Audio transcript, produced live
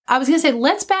I was going to say,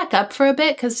 let's back up for a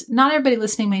bit because not everybody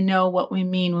listening may know what we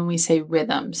mean when we say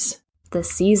rhythms. The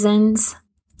seasons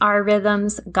are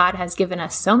rhythms. God has given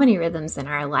us so many rhythms in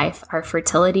our life. Our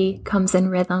fertility comes in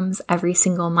rhythms every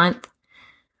single month.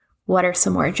 What are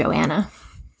some more, Joanna?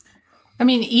 I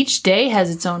mean, each day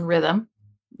has its own rhythm.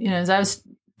 As I was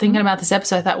thinking about this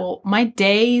episode, I thought, well, my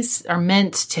days are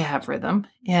meant to have rhythm.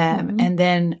 And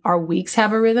then our weeks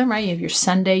have a rhythm, right? You have your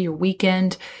Sunday, your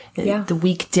weekend, the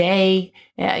weekday.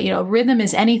 Rhythm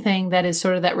is anything that is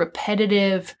sort of that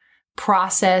repetitive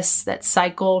process, that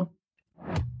cycle.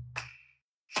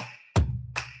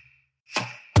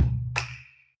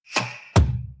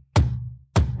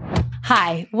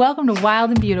 Hi, welcome to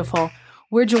Wild and Beautiful.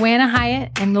 We're Joanna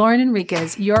Hyatt and Lauren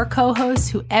Enriquez, your co-hosts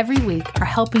who every week are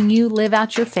helping you live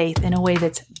out your faith in a way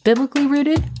that's biblically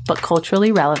rooted but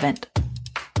culturally relevant.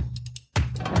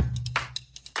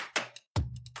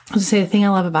 I was going to say, the thing I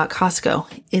love about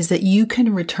Costco is that you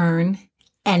can return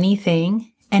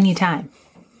anything, anytime.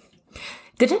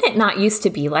 Didn't it not used to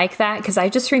be like that? Because I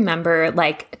just remember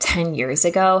 10 years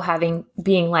ago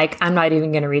being like, I'm not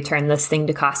even going to return this thing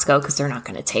to Costco because they're not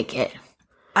going to take it.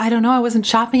 I don't know. I wasn't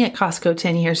shopping at Costco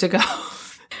 10 years ago.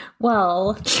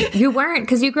 Well, you weren't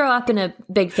because you grew up in a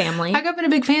big family. I grew up in a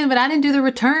big family, but I didn't do the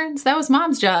returns. That was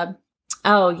mom's job.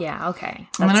 Oh, yeah. Okay.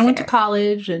 And then I went to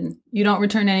college and you don't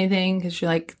return anything because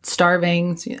you're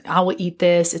starving. So I will eat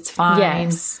this. It's fine.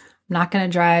 Yes. I'm not going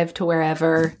to drive to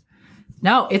wherever.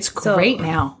 No, it's great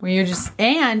now where you're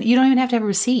and you don't even have to have a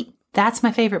receipt. That's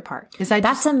my favorite part.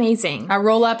 That's amazing. I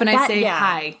roll up and I say,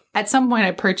 hi. At some point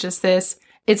I purchased this.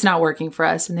 It's not working for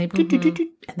us. And they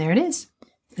and there it is.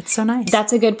 It's so nice.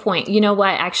 That's a good point. You know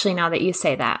what? Actually, now that you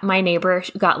say that, my neighbor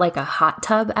got a hot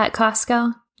tub at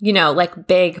Costco,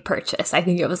 big purchase. I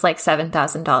think it was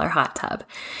 $7,000 hot tub.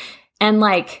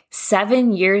 And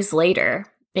 7 years later,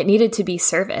 it needed to be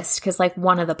serviced because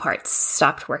one of the parts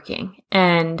stopped working.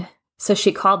 And so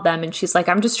she called them and she's like,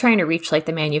 I'm just trying to reach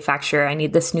the manufacturer. I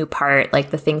need this new part.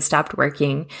 The thing stopped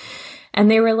working. And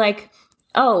they were like,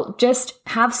 oh, just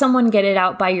have someone get it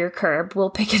out by your curb. We'll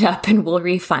pick it up and we'll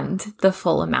refund the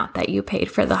full amount that you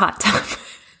paid for the hot tub.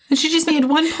 And she just needed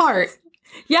one part.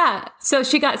 Yeah. So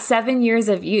she got 7 years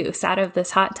of use out of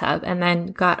this hot tub and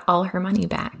then got all her money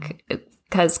back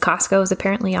because Costco is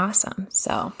apparently awesome.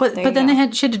 So, but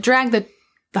then she had to drag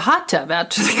the hot tub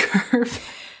out to the curb.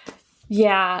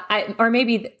 Yeah, or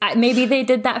maybe they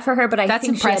did that for her, but I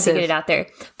think impressive. She had to get it out there.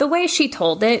 The way she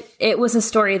told it, it was a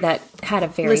story that had a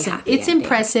very happy it's ending.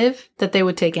 Impressive that they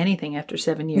would take anything after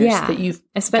 7 years. Yeah, that you've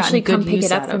especially come pick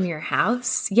it up from from your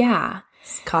house. Yeah,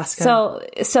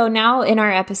 Costco. So now in our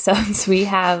episodes we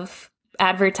have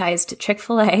advertised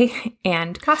Chick-fil-A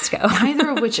and Costco, neither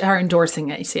of which are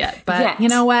endorsing us yet. But You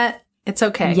know what? It's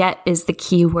okay. Yet is the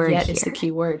key word. Yet is the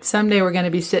key word. Someday we're going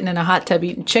to be sitting in a hot tub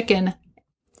eating chicken,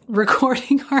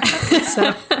 recording our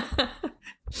episode.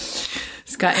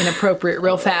 It's got inappropriate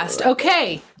real fast.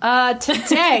 Okay.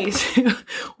 Today,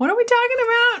 what are we talking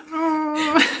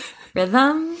about?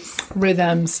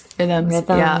 Rhythms.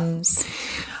 Yeah.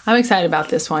 I'm excited about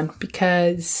this one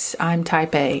because I'm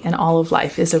type A and all of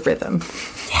life is a rhythm.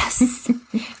 Yes.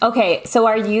 Okay. So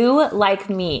are you like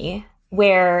me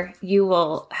where you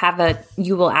will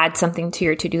add something to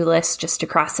your to-do list just to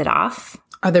cross it off?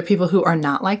 Are there people who are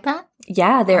not like that?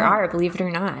 Yeah, there are, believe it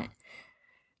or not.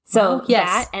 So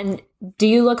yes. And do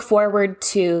you look forward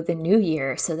to the new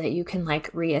year so that you can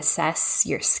reassess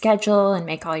your schedule and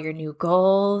make all your new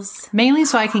goals? Mainly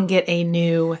so I can get a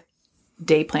new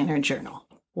day planner journal.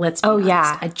 Let's be honest.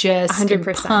 Yeah. I just 100%.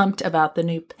 Am pumped about the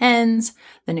new pens,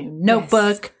 the new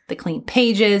notebook, the clean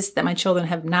pages that my children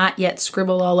have not yet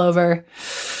scribbled all over.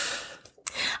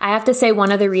 I have to say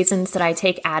one of the reasons that I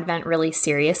take Advent really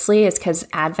seriously is because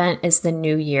Advent is the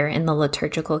new year in the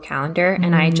liturgical calendar,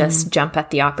 and I just jump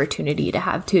at the opportunity to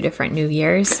have 2 different new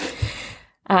years.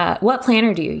 What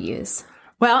planner do you use?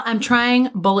 Well, I'm trying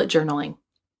bullet journaling.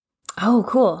 Oh,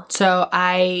 cool. So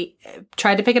I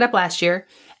tried to pick it up last year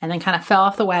and then kind of fell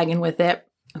off the wagon with it.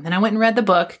 And then I went and read the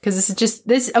book because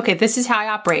this is how I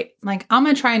operate. I'm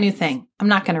going to try a new thing. I'm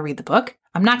not going to read the book.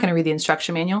 I'm not going to read the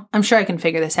instruction manual. I'm sure I can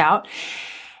figure this out.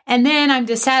 And then I'm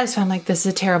dissatisfied. I'm like, this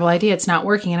is a terrible idea. It's not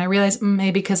working. And I realized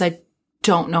maybe because I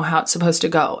don't know how it's supposed to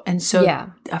go. And so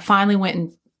I finally went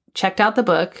and checked out the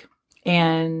book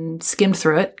and skimmed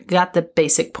through it, got the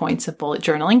basic points of bullet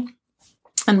journaling.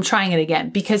 I'm trying it again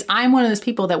because I'm one of those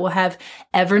people that will have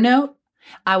Evernote.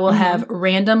 I will have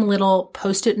random little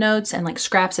Post-it notes and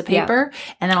scraps of paper,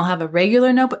 and then I'll have a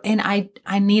regular notebook. And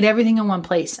I need everything in one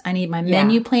place. I need my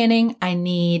menu planning. I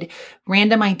need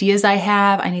random ideas I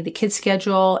have. I need the kids'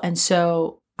 schedule. And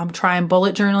so I'm trying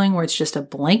bullet journaling where it's just a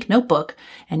blank notebook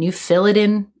and you fill it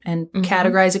in and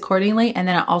categorize accordingly. And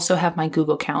then I also have my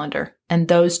Google Calendar, and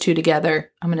those two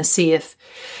together, I'm going to see if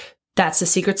that's the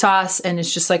secret sauce. And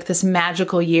it's just like this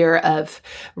magical year of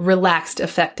relaxed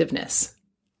effectiveness.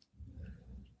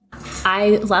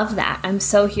 I love that. I'm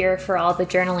so here for all the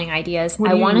journaling ideas.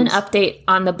 I want an update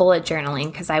on the bullet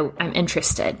journaling because I'm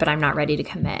interested, but I'm not ready to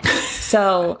commit.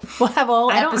 So we'll have a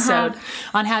whole episode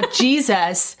on how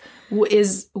Jesus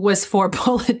was for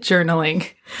bullet journaling.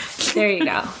 There you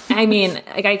go. I mean,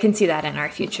 like, I can see that in our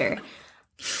future.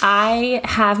 I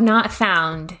have not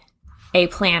found a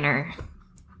planner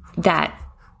that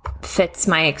fits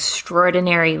my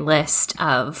extraordinary list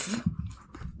of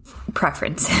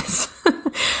preferences.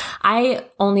 I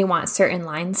only want certain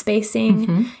line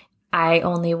spacing. I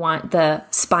only want the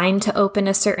spine to open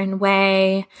a certain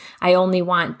way. I only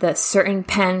want the certain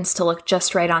pens to look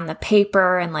just right on the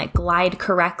paper and like glide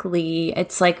correctly.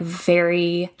 It's like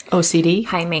very OCD,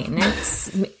 high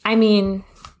maintenance. I mean,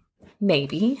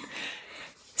 maybe.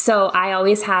 So I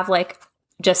always have like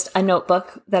just a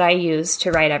notebook that I use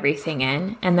to write everything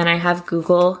in. And then I have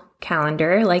Google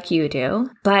Calendar like you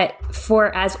do. But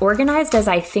for as organized as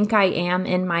I think I am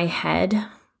in my head,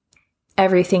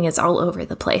 everything is all over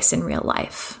the place in real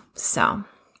life. So,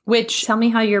 tell me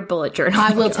how your bullet journal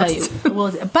I will tell you.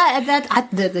 Well,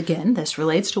 but again, this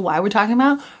relates to why we're talking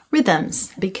about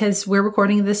rhythms, because we're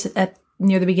recording this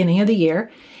near the beginning of the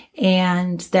year.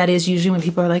 And that is usually when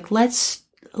people are like, let's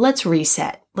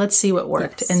reset. Let's see what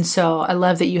worked. Yes. And so I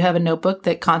love that you have a notebook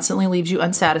that constantly leaves you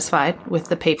unsatisfied with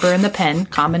the paper and the pen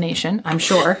combination, I'm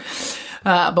sure.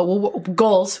 But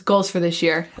goals for this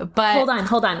year. But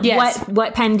hold on. Yes.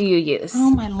 What pen do you use?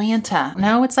 Oh, my Lanta.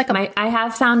 No, it's like I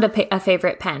have found a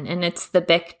favorite pen, and it's the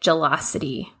Bic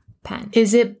Gelocity pen.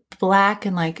 Is it black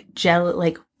and like gel?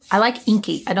 Like, I like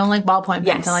inky. I don't like ballpoint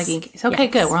pens. Yes. I like inky. So, okay,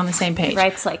 good. We're on the same page.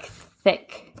 Writes like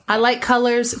thick. I like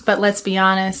colors, but let's be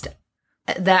honest,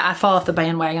 that I fall off the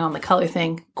bandwagon on the color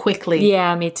thing quickly.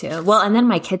 Yeah, me too. Well, and then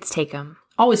my kids take them.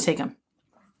 Always take them.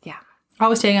 Yeah.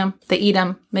 Always take them. They eat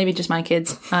them. Maybe just my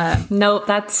kids. No,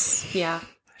 that's, yeah.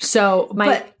 So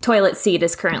my toilet seat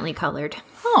is currently colored.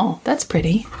 Oh, that's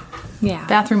pretty. Yeah.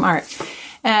 Bathroom art.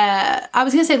 I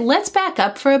was going to say, let's back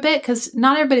up for a bit because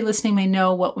not everybody listening may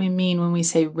know what we mean when we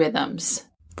say rhythms.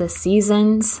 The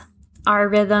seasons are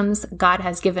rhythms. God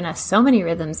has given us so many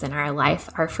rhythms in our life.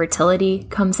 Our fertility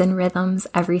comes in rhythms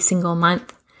every single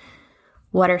month.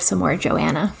 What are some more,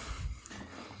 Joanna?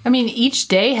 I mean, each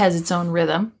day has its own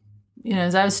rhythm. You know,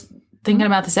 as I was thinking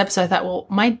about this episode, I thought, well,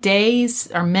 my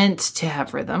days are meant to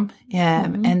have rhythm. Yeah.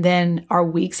 Mm-hmm. And then our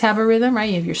weeks have a rhythm, right?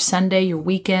 You have your Sunday, your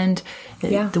weekend,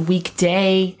 the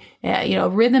weekday. You know,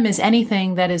 rhythm is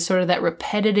anything that is sort of that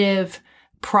repetitive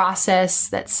process,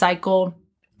 that cycle.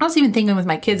 I was even thinking with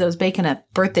my kids, I was baking a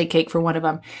birthday cake for one of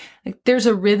them. Like, there's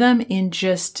a rhythm in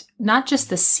not just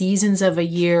the seasons of a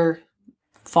year,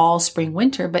 fall, spring,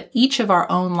 winter, but each of our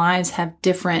own lives have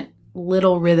different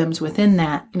little rhythms within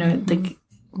that. You know,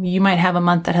 you might have a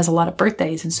month that has a lot of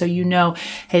birthdays. And so, you know,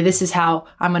 hey, this is how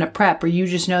I'm going to prep. Or you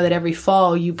just know that every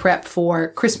fall you prep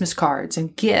for Christmas cards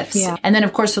and gifts. Yeah. And then,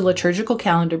 of course, the liturgical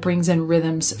calendar brings in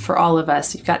rhythms for all of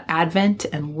us. You've got Advent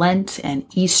and Lent and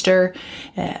Easter.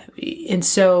 And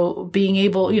so being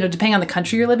able, you know, depending on the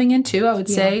country you're living in too, I would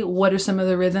say, what are some of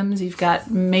the rhythms? You've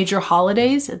got major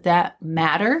holidays that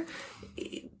matter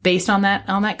based on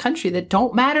that country that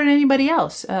don't matter to anybody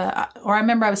else. Or I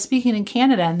remember I was speaking in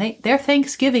Canada and their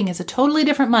Thanksgiving is a totally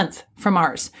different month from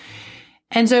ours.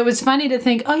 And so it was funny to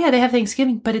think, oh yeah, they have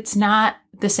Thanksgiving, but it's not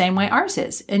the same way ours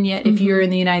is. And yet if you're in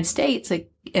the United States,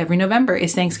 like every November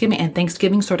is Thanksgiving, and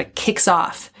Thanksgiving sort of kicks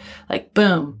off like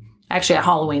boom. Actually at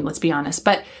Halloween, let's be honest,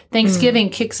 but Thanksgiving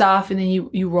kicks off and then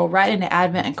you roll right into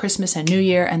Advent and Christmas and New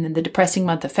Year and then the depressing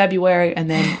month of February,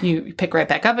 and then you pick right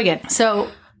back up again. So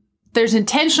there's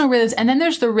intentional rhythms, and then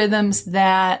there's the rhythms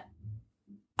that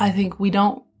I think we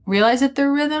don't realize that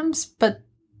they're rhythms, but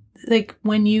like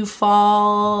when you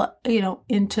fall, you know,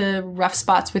 into rough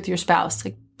spots with your spouse,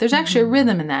 like there's actually a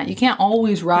rhythm in that. You can't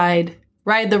always ride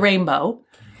the rainbow.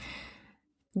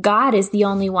 God is the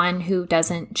only one who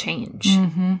doesn't change,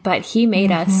 but he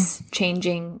made us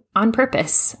changing on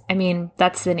purpose. I mean,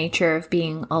 that's the nature of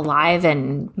being alive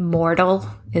and mortal,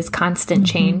 is constant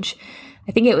change.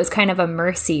 I think it was kind of a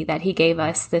mercy that he gave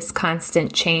us this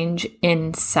constant change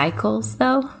in cycles,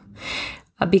 though,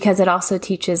 because it also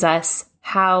teaches us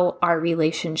how our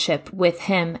relationship with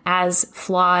him as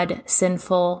flawed,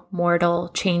 sinful,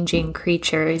 mortal, changing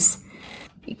creatures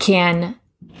can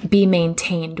be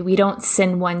maintained. We don't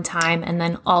sin one time and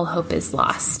then all hope is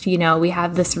lost. You know, we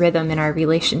have this rhythm in our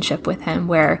relationship with him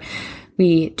where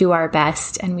we do our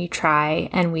best and we try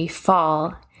and we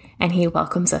fall, and he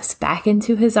welcomes us back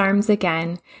into his arms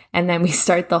again. And then we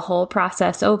start the whole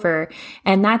process over.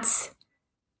 And that's,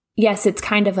 yes, it's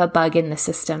kind of a bug in the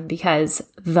system because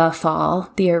the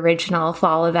fall, the original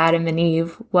fall of Adam and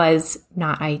Eve, was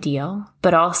not ideal.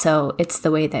 But also it's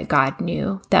the way that God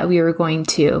knew that we were going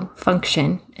to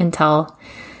function until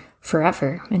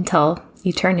forever, until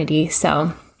eternity.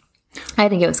 So I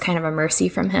think it was kind of a mercy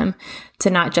from him to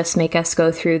not just make us go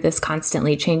through this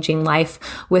constantly changing life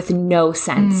with no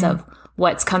sense of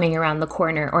what's coming around the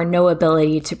corner or no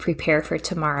ability to prepare for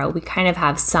tomorrow. We kind of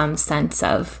have some sense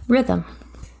of rhythm.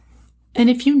 And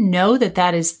if you know that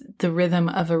that is the rhythm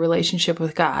of a relationship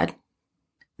with God,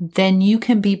 then you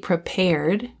can be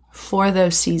prepared for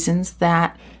those seasons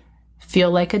that feel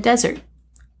like a desert,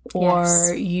 or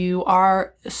Yes. you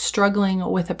are struggling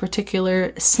with a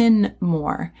particular sin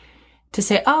more, to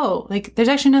say, oh, like there's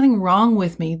actually nothing wrong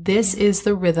with me. This is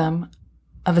the rhythm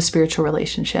of a spiritual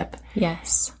relationship.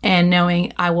 Yes. And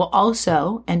knowing I will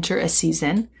also enter a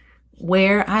season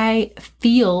where I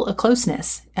feel a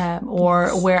closeness, or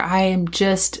where I am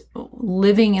just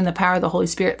living in the power of the Holy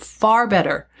Spirit far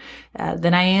better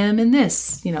than I am in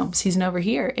this, season over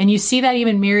here. And you see that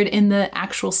even mirrored in the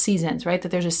actual seasons, right? That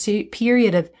there's a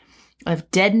period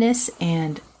of deadness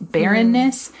and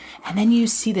barrenness, and then you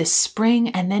see this spring,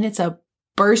 and then it's a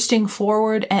bursting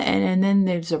forward, and then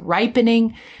there's a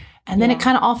ripening, and then it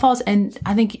kind of all falls. And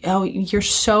I think, you're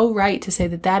so right to say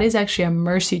that is actually a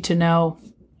mercy to know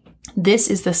this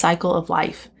is the cycle of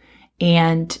life,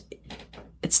 and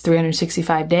it's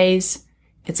 365 days.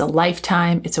 It's a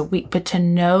lifetime. It's a week, but to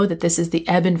know that this is the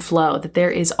ebb and flow, that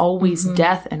there is always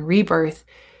death and rebirth,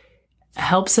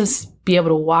 helps us be able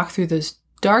to walk through those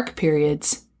dark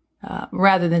periods,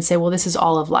 rather than say, well, this is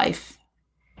all of life,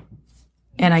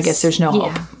 and I guess there's no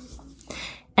hope.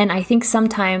 And I think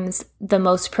sometimes the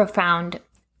most profound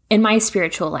in my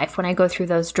spiritual life, when I go through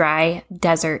those dry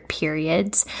desert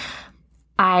periods,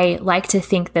 I like to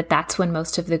think that that's when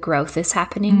most of the growth is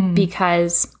happening,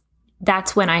 because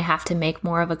that's when I have to make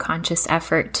more of a conscious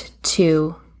effort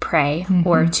to pray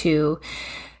or to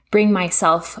bring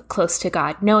myself close to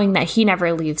God, knowing that he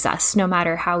never leaves us, no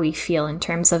matter how we feel in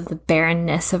terms of the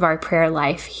barrenness of our prayer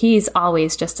life. He's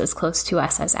always just as close to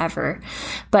us as ever.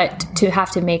 But to have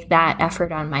to make that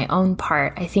effort on my own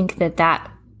part, I think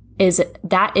that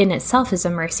in itself is a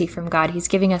mercy from God. He's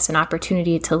giving us an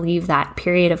opportunity to leave that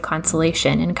period of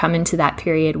consolation and come into that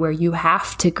period where you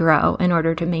have to grow in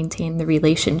order to maintain the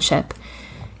relationship.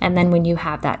 And then when you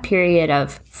have that period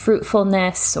of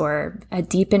fruitfulness or a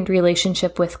deepened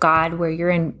relationship with God where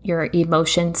your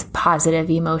emotions, positive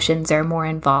emotions, are more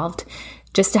involved,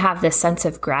 just to have this sense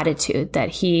of gratitude that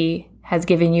he has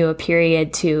given you a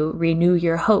period to renew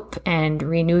your hope and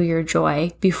renew your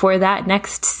joy before that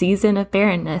next season of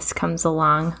barrenness comes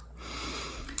along.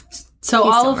 So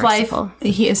He's all so of merciful.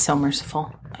 life, he is so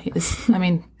merciful.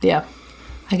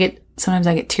 Sometimes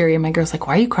I get teary, and my girl's like,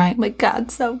 why are you crying? I'm like,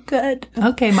 God's so good.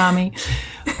 Okay, mommy.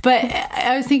 But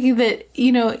I was thinking that,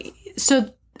 so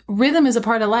rhythm is a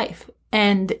part of life,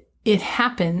 and it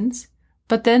happens,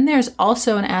 but then there's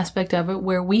also an aspect of it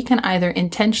where we can either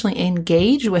intentionally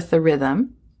engage with the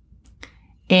rhythm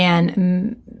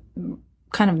and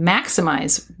kind of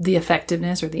maximize the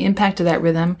effectiveness or the impact of that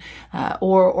rhythm,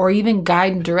 or even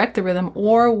guide and direct the rhythm,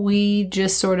 or we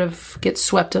just sort of get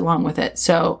swept along with it.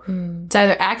 So it's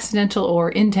either accidental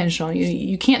or intentional.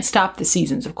 You can't stop the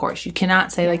seasons, of course. You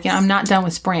cannot say I'm not done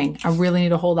with spring. I really need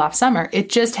to hold off summer. It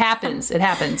just happens. It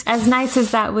happens. As nice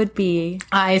as that would be.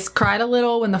 I cried a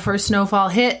little when the first snowfall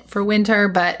hit for winter,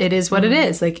 but it is what it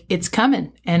is. Like, it's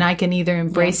coming, and I can either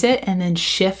embrace it and then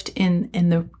shift in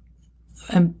the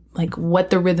like what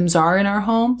the rhythms are in our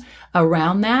home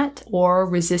around that, or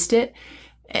resist it.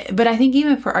 But I think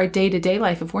even for our day-to-day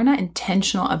life, if we're not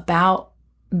intentional about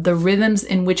the rhythms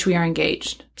in which we are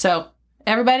engaged. So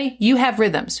everybody, you have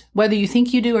rhythms, whether you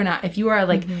think you do or not. If you are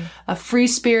like a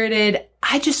free-spirited,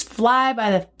 I just fly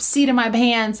by the seat of my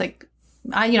pants, like,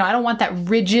 I don't want that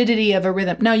rigidity of a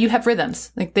rhythm. No, you have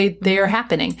rhythms. Like they are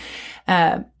happening.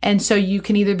 And so you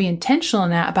can either be intentional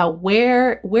in that about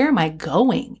where am I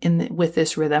going with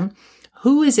this rhythm?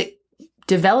 Who is it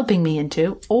developing me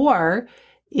into? Or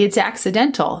it's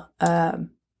accidental.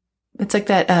 It's like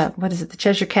that, what is it? The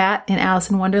Cheshire Cat in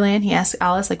Alice in Wonderland. He asks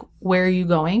Alice, like, where are you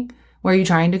going? Where are you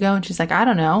trying to go? And she's like, I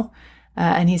don't know.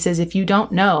 And he says, if you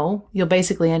don't know, you'll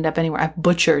basically end up anywhere. I've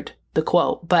butchered the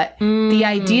quote, but the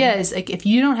idea is, like, if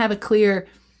you don't have a clear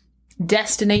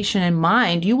destination in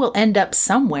mind, you will end up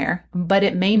somewhere, but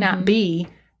it may not be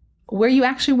where you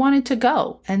actually wanted to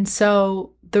go. And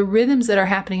so the rhythms that are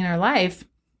happening in our life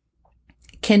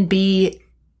can be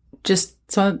just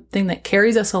something that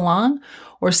carries us along,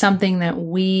 or something that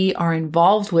we are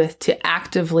involved with to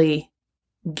actively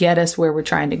get us where we're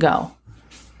trying to go.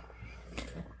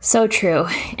 So true.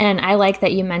 And I like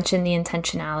that you mentioned the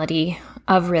intentionality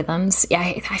of rhythms. Yeah,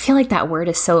 I feel like that word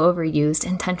is so overused,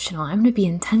 intentional. I'm going to be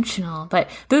intentional. But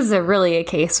this is really a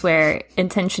case where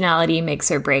intentionality makes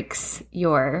or breaks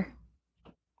your...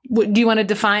 Do you want to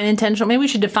define intentional? Maybe we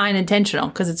should define intentional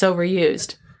because it's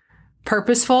overused.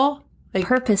 Purposeful? Like,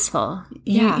 purposeful.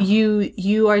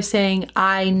 You are saying,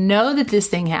 I know that this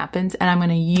thing happens and I'm going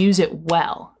to use it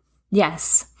well.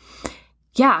 Yes.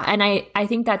 Yeah. And I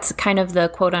think that's kind of the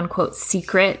quote unquote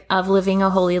secret of living a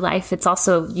holy life. It's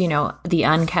also,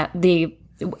 the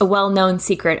well-known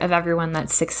secret of everyone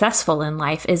that's successful in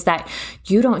life is that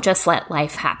you don't just let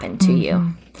life happen to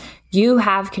you. You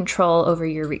have control over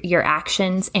your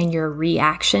actions and your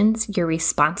reactions, your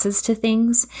responses to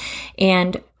things.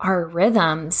 And our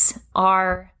rhythms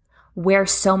are where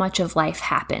so much of life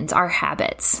happens. Our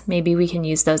habits, maybe we can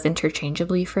use those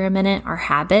interchangeably for a minute. Our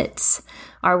habits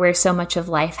are where so much of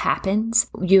life happens.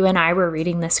 You and I were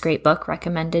reading this great book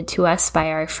recommended to us by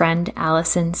our friend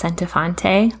Allison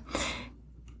Centofanti.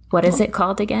 What is it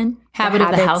called again? Habits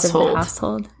of the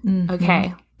Household. Mm-hmm.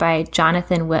 Okay. By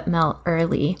Jonathan Whitmell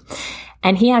Early.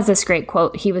 And he has this great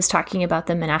quote. He was talking about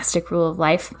the monastic rule of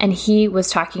life, and he was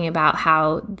talking about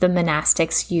how the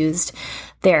monastics used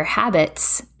their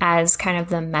habits as kind of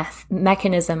the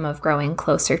mechanism of growing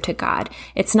closer to God.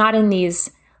 It's not in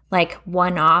these like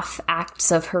one-off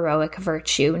acts of heroic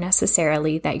virtue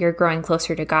necessarily that you're growing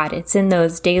closer to God. It's in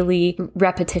those daily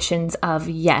repetitions of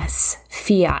yes,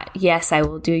 fiat. Yes, I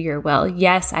will do your will.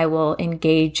 Yes, I will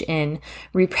engage in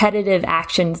repetitive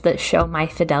actions that show my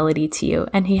fidelity to you.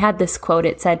 And he had this quote.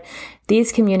 It said,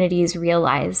 these communities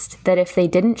realized that if they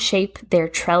didn't shape their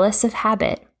trellis of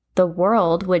habit, the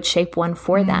world would shape one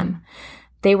for them.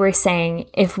 They were saying,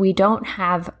 if we don't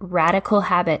have radical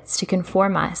habits to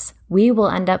conform us, we will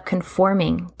end up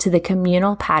conforming to the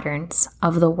communal patterns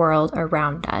of the world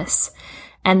around us.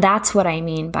 And that's what I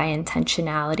mean by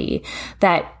intentionality,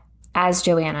 that, as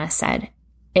Joanna said,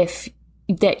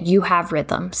 that you have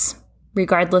rhythms,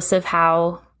 regardless of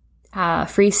how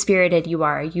free-spirited you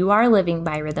are living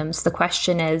by rhythms. The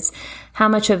question is, how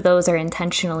much of those are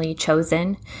intentionally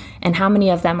chosen, and how many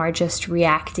of them are just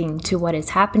reacting to what is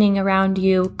happening around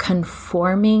you,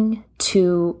 conforming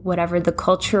to whatever the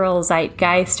cultural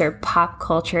zeitgeist or pop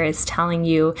culture is telling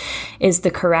you is the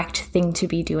correct thing to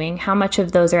be doing? How much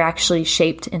of those are actually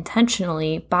shaped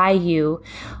intentionally by you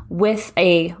with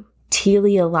a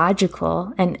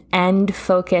teleological and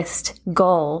end-focused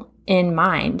goal in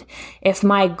mind? If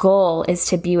my goal is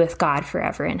to be with God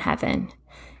forever in heaven,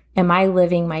 am I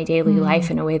living my daily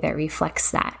life in a way that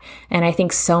reflects that? And I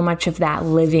think so much of that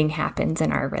living happens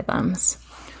in our rhythms.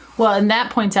 Well, and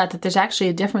that points out that there's actually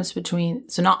a difference between,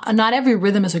 so not every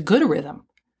rhythm is a good rhythm.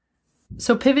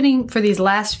 So pivoting for these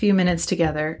last few minutes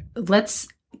together, let's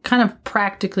kind of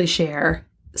practically share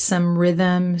some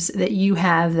rhythms that you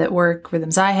have that work,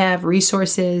 rhythms I have,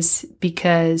 resources,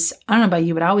 because I don't know about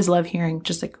you, but I always love hearing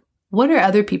just like, what are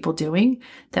other people doing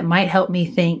that might help me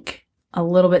think a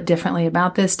little bit differently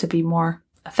about this to be more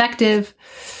effective,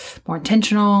 more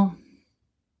intentional,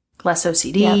 less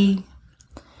OCD? Yep.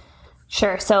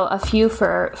 Sure. So a few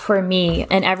for me,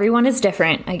 and everyone is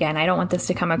different. Again, I don't want this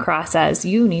to come across as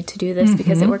you need to do this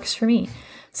because it works for me.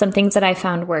 Some things that I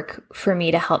found work for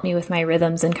me to help me with my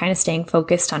rhythms and kind of staying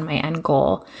focused on my end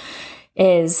goal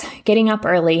is getting up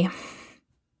early.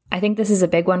 I think this is a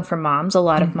big one for moms. A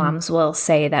lot of moms will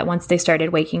say that once they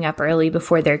started waking up early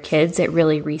before their kids, it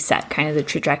really reset kind of the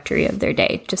trajectory of their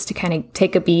day, just to kind of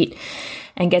take a beat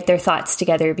and get their thoughts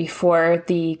together before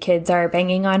the kids are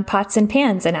banging on pots and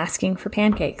pans and asking for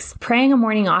pancakes. Praying a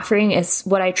morning offering is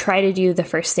what I try to do the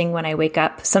first thing when I wake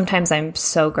up. Sometimes I'm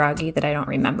so groggy that I don't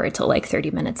remember till like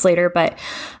 30 minutes later, but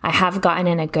I have gotten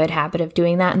in a good habit of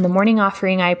doing that. In the morning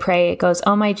offering, I pray, it goes,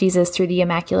 "Oh my Jesus, through the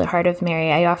Immaculate Heart of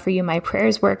Mary, I offer you my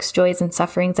prayers, works, joys, and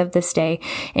sufferings of this day,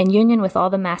 in union with all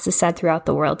the masses said throughout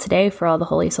the world today, for all the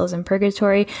holy souls in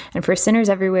purgatory, and for sinners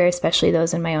everywhere, especially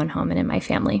those in my own home and in my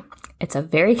family." It's a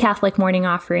very Catholic morning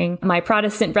offering. My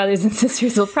Protestant brothers and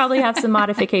sisters will probably have some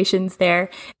modifications there.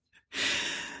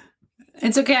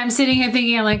 It's okay. I'm sitting here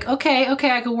thinking, I'm like, okay,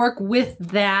 I can work with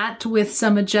that with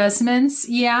some adjustments.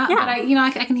 Yeah. But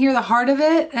I can hear the heart of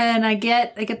it, and I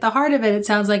get the heart of it. It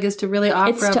sounds like is to really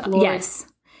offer up, Lord. Yes.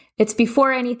 It's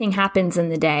before anything happens in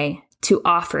the day to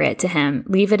offer it to him,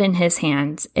 leave it in his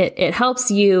hands. It helps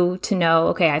you to know,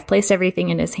 okay, I've placed everything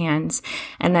in his hands.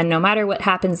 And then no matter what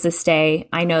happens this day,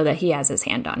 I know that he has his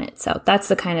hand on it. So that's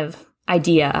the kind of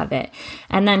idea of it.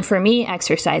 And then for me,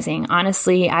 exercising,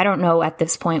 honestly, I don't know at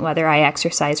this point whether I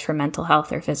exercise for mental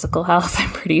health or physical health.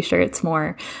 I'm pretty sure it's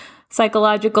more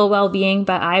psychological well-being,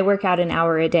 but I work out an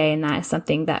hour a day, and that is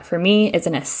something that for me is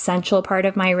an essential part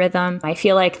of my rhythm. I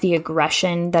feel like the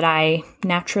aggression that I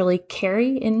naturally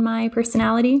carry in my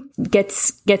personality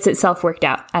gets itself worked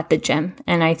out at the gym,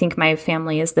 and I think my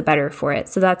family is the better for it.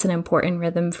 So that's an important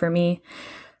rhythm for me.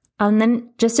 And then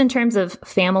just in terms of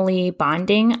family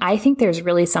bonding, I think there's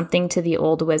really something to the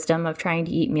old wisdom of trying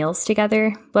to eat meals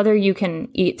together, whether you can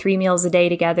eat 3 meals a day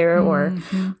together or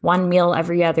one meal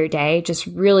every other day, just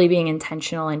really being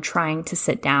intentional and trying to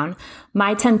sit down.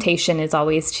 My temptation is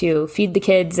always to feed the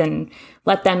kids and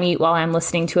let them eat while I'm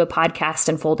listening to a podcast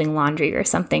and folding laundry or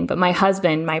something. But my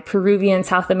husband, my Peruvian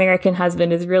South American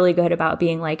husband, is really good about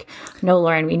being like, no,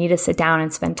 Lauren, we need to sit down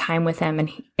and spend time with him.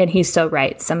 And he's so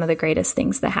right. Some of the greatest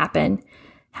things that happen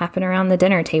around the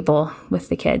dinner table with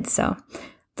the kids. So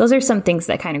those are some things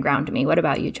that kind of ground me. What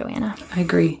about you, Joanna? I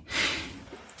agree.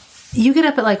 You get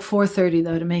up at like 4:30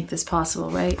 though to make this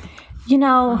possible, right? You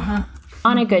know,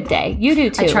 on a good day. You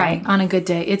do too. I try right? on a good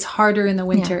day. It's harder in the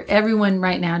winter. Yeah. Everyone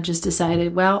right now just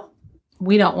decided, well,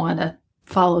 we don't want to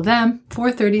follow them.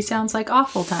 4:30 sounds like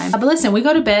awful time. But listen, we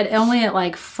go to bed only at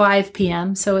like 5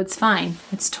 p.m., so it's fine.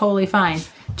 It's totally fine.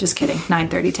 Just kidding.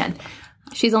 9:30, 10.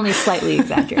 She's only slightly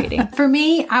exaggerating. For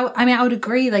me, I would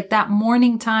agree. Like that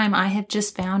morning time, I have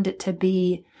just found it to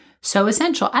be so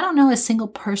essential. I don't know a single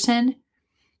person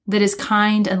that is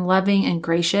kind and loving and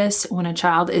gracious when a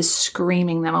child is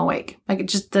screaming them awake. Like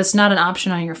that's not an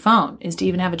option on your phone, is to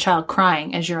even have a child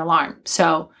crying as your alarm.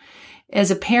 So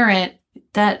as a parent,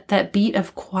 that beat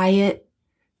of quiet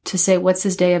to say, what's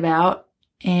this day about?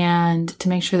 And to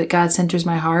make sure that God centers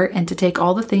my heart, and to take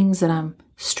all the things that I'm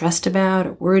stressed about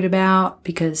or worried about,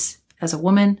 because as a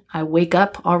woman, I wake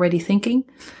up already thinking,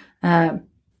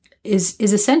 is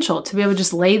essential to be able to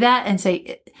just lay that and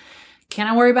say, can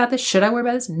I worry about this? Should I worry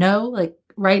about this? No, like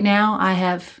right now I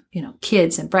have,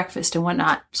 kids and breakfast and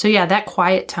whatnot. So yeah, that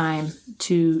quiet time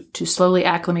to slowly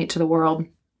acclimate to the world,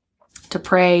 to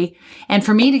pray, and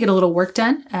for me to get a little work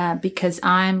done, because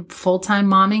I'm full-time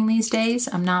momming these days.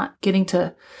 I'm not getting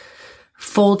to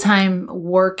full-time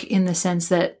work in the sense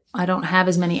that I don't have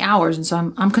as many hours. And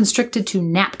so I'm constricted to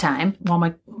nap time while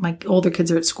my older kids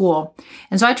are at school.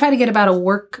 And so I try to get about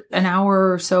an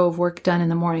hour or so of work done in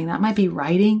the morning. That might be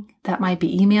writing. That might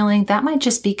be emailing. That might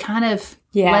just be kind of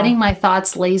letting my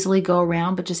thoughts lazily go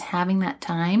around, but just having that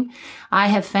time. I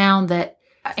have found that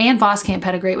Ann Voskamp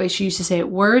had a great way. She used to say,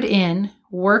 word in,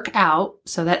 work out.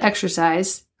 So that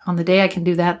exercise on the day I can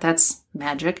do that, that's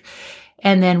magic.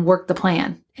 And then work the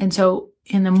plan. And so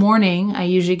in the morning, I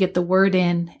usually get the word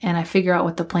in and I figure out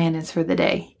what the plan is for the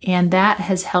day. And that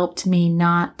has helped me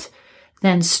not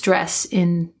then stress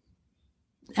in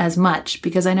as much,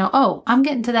 because I know, I'm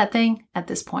getting to that thing at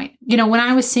this point. When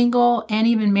I was single and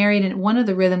even married, and one of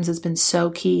the rhythms that's been so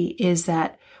key is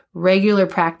that regular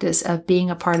practice of being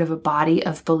a part of a body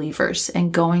of believers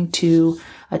and going to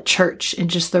a church, and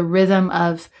just the rhythm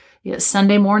of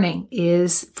Sunday morning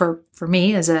is for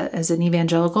me as an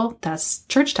evangelical, that's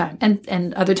church time.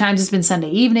 And other times it's been Sunday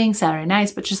evening, Saturday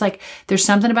nights, but just like there's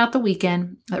something about the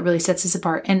weekend that really sets us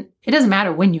apart. And it doesn't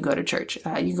matter when you go to church.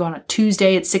 You go on a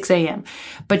Tuesday at 6 a.m.,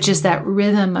 but just that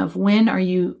rhythm of when are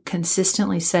you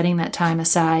consistently setting that time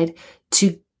aside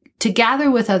to gather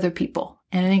with other people.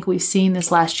 And I think we've seen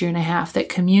this last year and a half that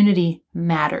community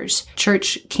matters.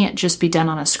 Church can't just be done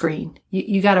on a screen.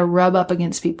 You got to rub up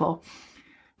against people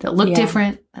that look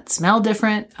different, that smell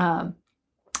different,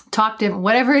 talk different,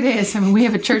 whatever it is. I mean, we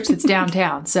have a church that's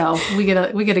downtown, so we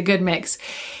get a good mix.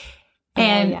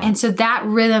 And so that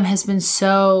rhythm has been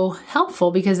so helpful,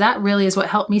 because that really is what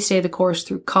helped me stay the course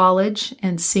through college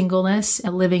and singleness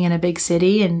and living in a big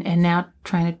city, and now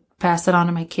trying to pass that on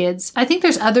to my kids. I think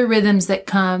there's other rhythms that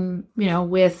come,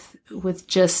 with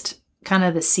just kind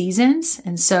of the seasons.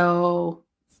 And so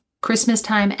Christmas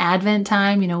time, Advent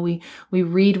time, we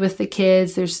read with the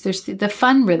kids. There's the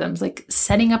fun rhythms, like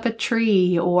setting up a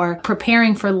tree or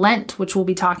preparing for Lent, which we'll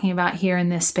be talking about here in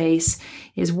this space,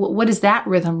 is what does that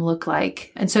rhythm look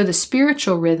like? And so the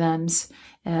spiritual rhythms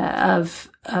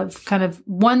of kind of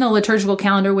the liturgical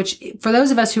calendar, which for those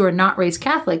of us who are not raised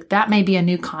Catholic, that may be a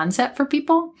new concept for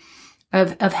people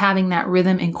of having that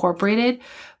rhythm incorporated.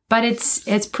 But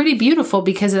it's pretty beautiful,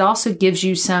 because it also gives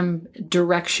you some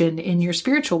direction in your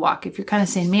spiritual walk. If you're kind of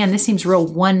saying, man, this seems real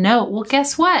one note. Well,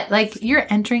 guess what? Like, you're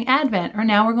entering Advent, or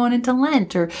now we're going into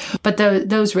Lent, but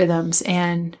those rhythms,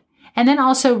 and then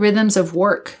also rhythms of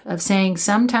work, of saying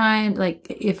sometime, like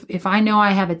if I know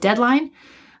I have a deadline,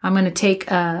 I'm going to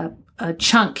take a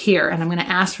chunk here and I'm going to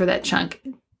ask for that chunk.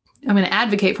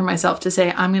 advocate for myself to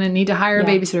say, I'm going to need to hire a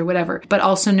babysitter, whatever. But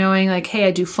also knowing like, hey,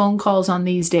 I do phone calls on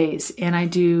these days and I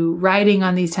do writing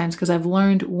on these times because I've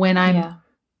learned when I'm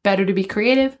better to be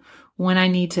creative, when I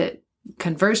need to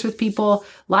converse with people.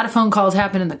 A lot of phone calls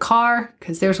happen in the car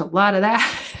because there's a lot of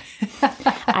that.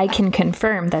 I can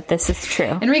confirm that this is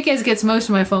true. Enriquez gets most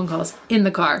of my phone calls in the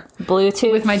car.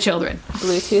 Bluetooth. With my children.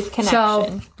 Bluetooth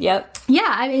connection. Yep. Yeah,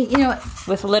 I mean,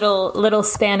 with little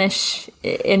Spanish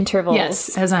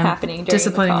intervals as I'm happening during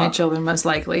disciplining the call. my children, most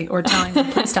likely, or telling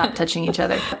them to stop touching each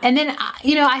other. And then,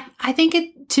 I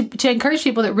think to encourage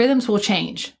people that rhythms will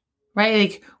change. Right?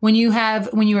 Like when you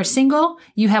are single,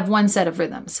 you have one set of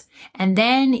rhythms. And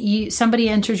then somebody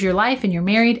enters your life and you're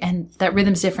married and that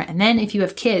rhythm's different. And then if you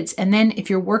have kids, and then if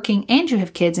you're working and you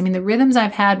have kids, I mean, the rhythms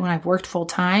I've had when I've worked full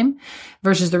time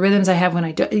versus the rhythms I have when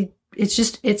I do,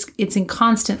 it's in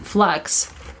constant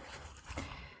flux.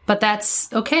 But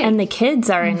that's okay. And the kids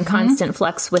are in constant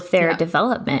flux with their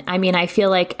development. I mean, I feel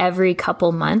like every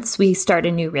couple months we start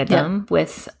a new rhythm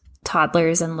with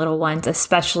toddlers and little ones,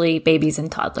 especially babies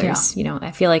and toddlers.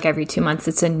 I feel like every 2 months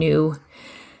it's a new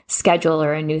schedule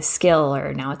or a new skill,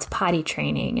 or now it's potty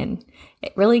training, and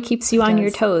it really keeps you on your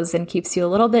toes and keeps you a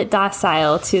little bit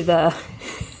docile to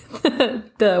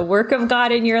the work of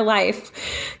God in your life,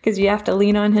 because you have to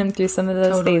lean on him through some of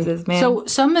those phases, man. So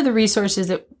some of the resources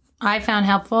that I found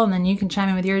helpful, and then you can chime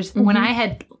in with yours. When I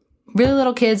had really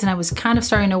little kids and I was kind of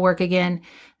starting to work again,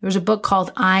 there was a book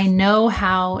called I Know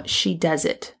How She Does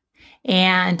It.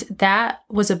 And that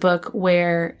was a book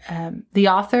where the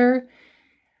author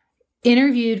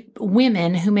interviewed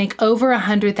women who make over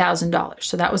 $100,000.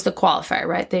 So that was the qualifier,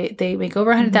 right? They make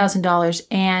over $100,000,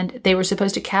 and they were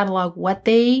supposed to catalog what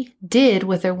they did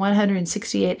with their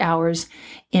 168 hours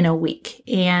in a week.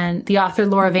 And the author,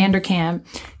 Laura Vanderkam,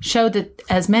 showed that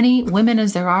as many women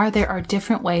as there are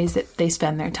different ways that they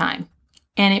spend their time.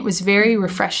 And it was very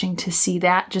refreshing to see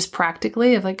that just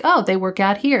practically of like, oh, they work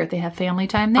out here. They have family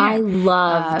time there. I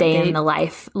love Day in the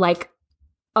Life. Like,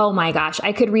 oh my gosh,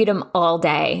 I could read them all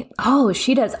day. Oh,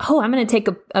 she does. Oh, I'm going to take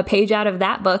a page out of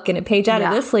that book and a page out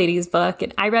of this lady's book.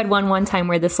 And I read one time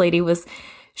where this lady was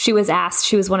asked,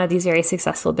 she was one of these very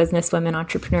successful businesswomen,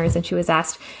 entrepreneurs, and she was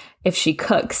asked if she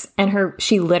cooks, and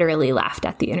she literally laughed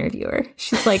at the interviewer.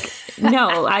 She's like,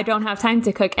 no, I don't have time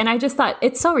to cook. And I just thought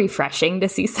it's so refreshing to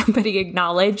see somebody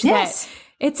acknowledge that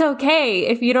it's okay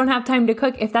if you don't have time to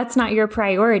cook, if that's not your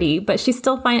priority. But she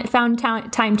still found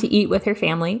time to eat with her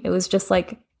family. It was just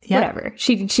like, whatever.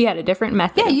 She had a different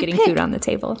method of getting food on the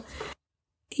table.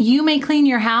 You may clean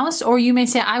your house, or you may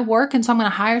say, I work, and so I'm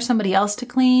going to hire somebody else to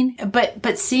clean.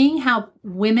 But seeing how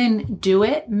women do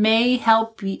it may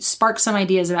help spark some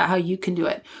ideas about how you can do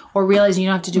it, or realizing you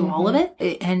don't have to do all of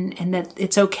it, and that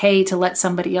it's okay to let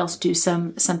somebody else do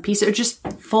some piece, or just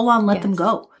full on let them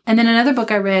go. And then another book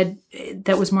I read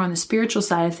that was more on the spiritual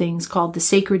side of things called The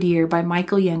Sacred Year by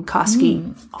Michael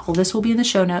Yankoski. All this will be in the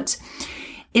show notes.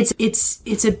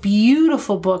 It's a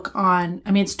beautiful book on,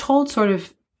 I mean, it's told sort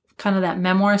of kind of that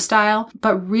memoir style,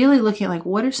 but really looking at like,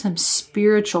 what are some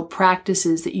spiritual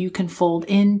practices that you can fold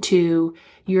into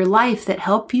your life that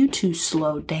help you to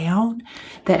slow down,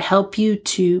 that help you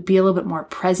to be a little bit more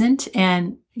present.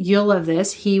 And you'll love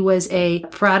this. He was a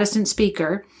Protestant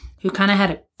speaker who kind of had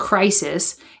a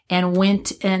crisis and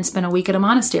went and spent a week at a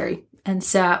monastery and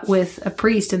sat with a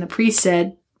priest. And the priest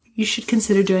said, you should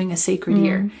consider doing a sacred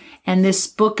year. And this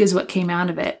book is what came out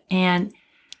of it. And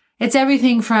it's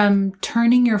everything from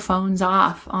turning your phones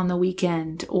off on the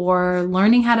weekend, or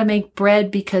learning how to make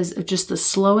bread because of just the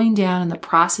slowing down and the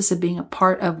process of being a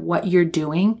part of what you're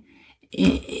doing.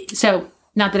 So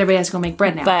not that everybody has to go make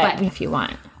bread now, but if you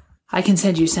want, I can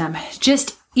send you some.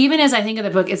 Just even as I think of the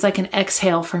book, it's like an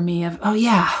exhale for me of, oh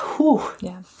yeah,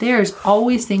 there's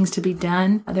always things to be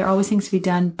done. There are always things to be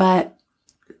done, but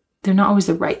they're not always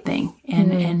the right thing.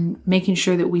 And making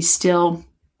sure that we still,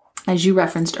 as you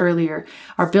referenced earlier,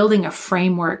 are building a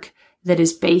framework that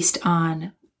is based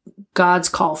on God's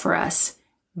call for us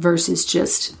versus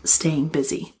just staying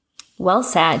busy. Well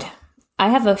said. I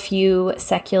have a few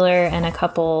secular and a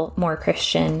couple more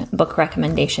Christian book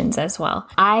recommendations as well.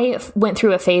 I went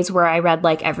through a phase where I read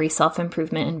like every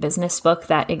self-improvement and business book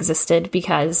that existed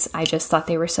because I just thought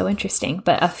they were so interesting.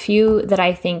 But a few that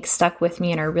I think stuck with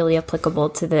me and are really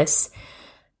applicable to this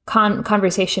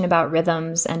conversation about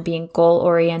rhythms and being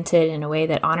goal-oriented in a way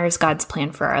that honors God's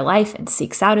plan for our life and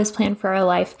seeks out his plan for our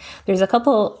life. There's a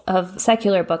couple of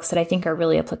secular books that I think are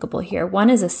really applicable here.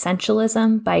 One is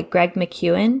Essentialism by Greg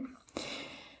McKeown.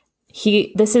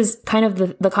 This is kind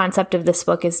of the concept of this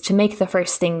book is to make the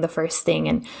first thing.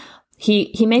 And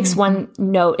he makes one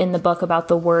note in the book about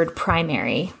the word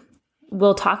primary.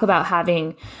 We'll talk about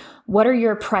having what are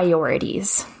your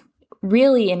priorities?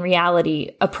 Really, in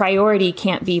reality, a priority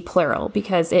can't be plural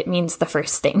because it means the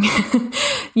first thing.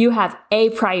 You have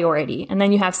a priority and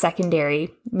then you have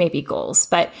secondary, maybe goals,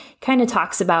 but kind of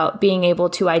talks about being able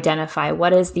to identify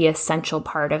what is the essential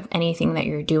part of anything that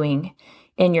you're doing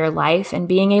in your life and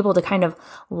being able to kind of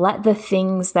let the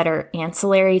things that are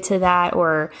ancillary to that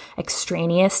or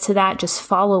extraneous to that just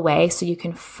fall away so you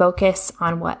can focus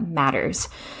on what matters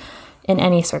in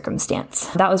any circumstance.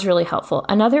 That was really helpful.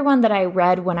 Another one that I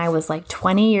read when I was like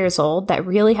 20 years old that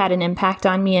really had an impact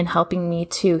on me and helping me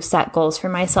to set goals for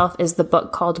myself is the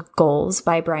book called Goals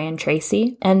by Brian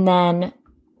Tracy. And then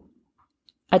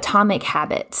Atomic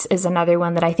Habits is another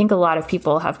one that I think a lot of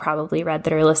people have probably read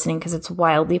that are listening because it's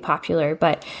wildly popular,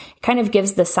 but it kind of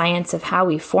gives the science of how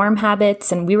we form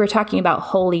habits. And we were talking about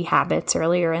holy habits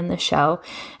earlier in the show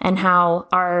and how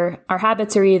our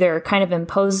habits are either kind of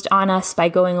imposed on us by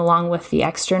going along with the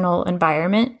external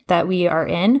environment that we are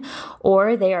in,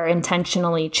 or they are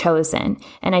intentionally chosen.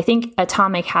 And I think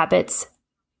Atomic Habits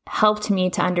helped me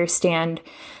to understand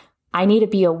I need to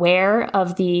be aware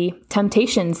of the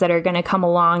temptations that are going to come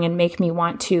along and make me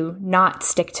want to not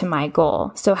stick to my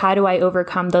goal. So how do I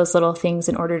overcome those little things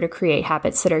in order to create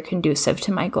habits that are conducive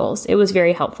to my goals? It was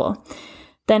very helpful.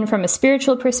 Then from a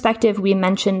spiritual perspective, we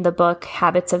mentioned the book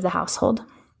Habits of the Household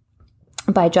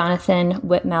by Jonathan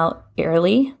Whitmel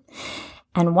Earley.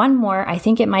 And one more, I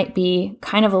think it might be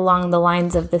kind of along the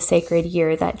lines of the Sacred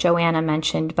Year that Joanna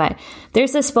mentioned, but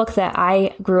there's this book that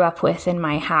I grew up with in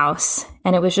my house,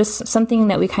 and it was just something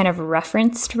that we kind of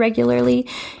referenced regularly,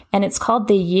 and it's called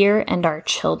The Year and Our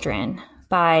Children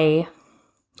by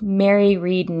Mary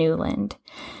Reed Newland.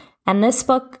 And this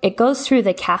book, it goes through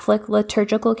the Catholic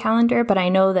liturgical calendar, but I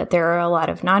know that there are a lot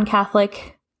of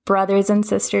non-Catholic brothers and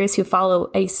sisters who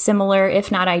follow a similar,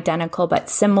 if not identical, but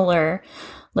similar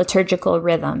liturgical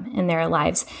rhythm in their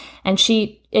lives. And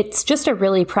it's just a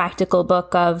really practical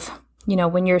book of,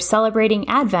 when you're celebrating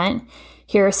Advent,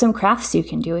 here are some crafts you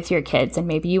can do with your kids, and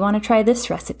maybe you want to try this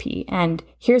recipe. And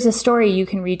here's a story you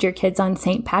can read your kids on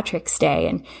St. Patrick's Day.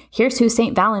 And here's who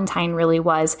St. Valentine really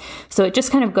was. So it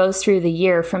just kind of goes through the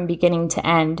year from beginning to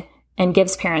end and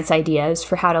gives parents ideas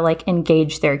for how to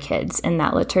engage their kids in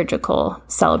that liturgical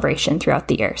celebration throughout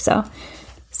the year. So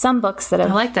some books that I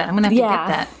like that. I'm going to have to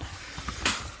get that.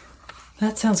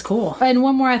 That sounds cool. And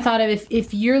one more I thought of,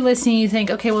 if you're listening, you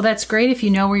think, okay, well, that's great if you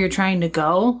know where you're trying to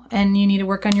go and you need to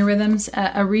work on your rhythms.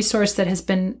 A resource that has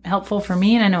been helpful for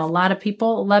me, and I know a lot of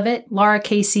people love it, Laura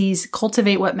Casey's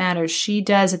Cultivate What Matters. She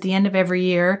does at the end of every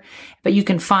year, but you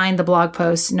can find the blog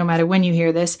post no matter when you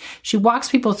hear this. She walks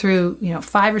people through,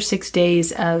 5 or 6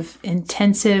 days of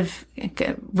intensive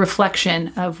reflection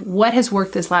of what has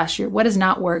worked this last year, what has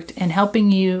not worked, and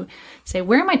helping you say,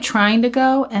 where am I trying to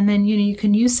go? And then, you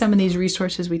can use some of these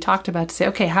resources we talked about to say,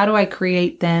 okay, how do I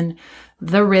create then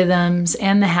the rhythms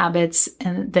and the habits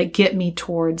and that get me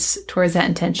towards that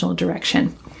intentional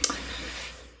direction?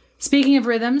 Speaking of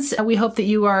rhythms, we hope that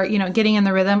you are, getting in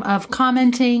the rhythm of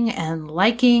commenting and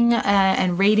liking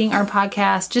and rating our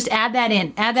podcast. Just add that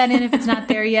in. Add that in if it's not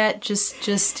there yet.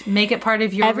 Just make it part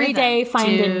of your every day.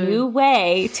 Find a new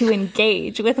way to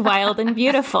engage with Wild and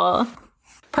Beautiful.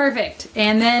 Perfect.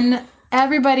 And then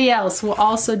everybody else will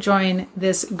also join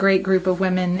this great group of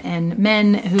women and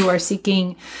men who are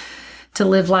seeking to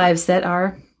live lives that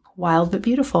are wild but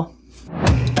beautiful.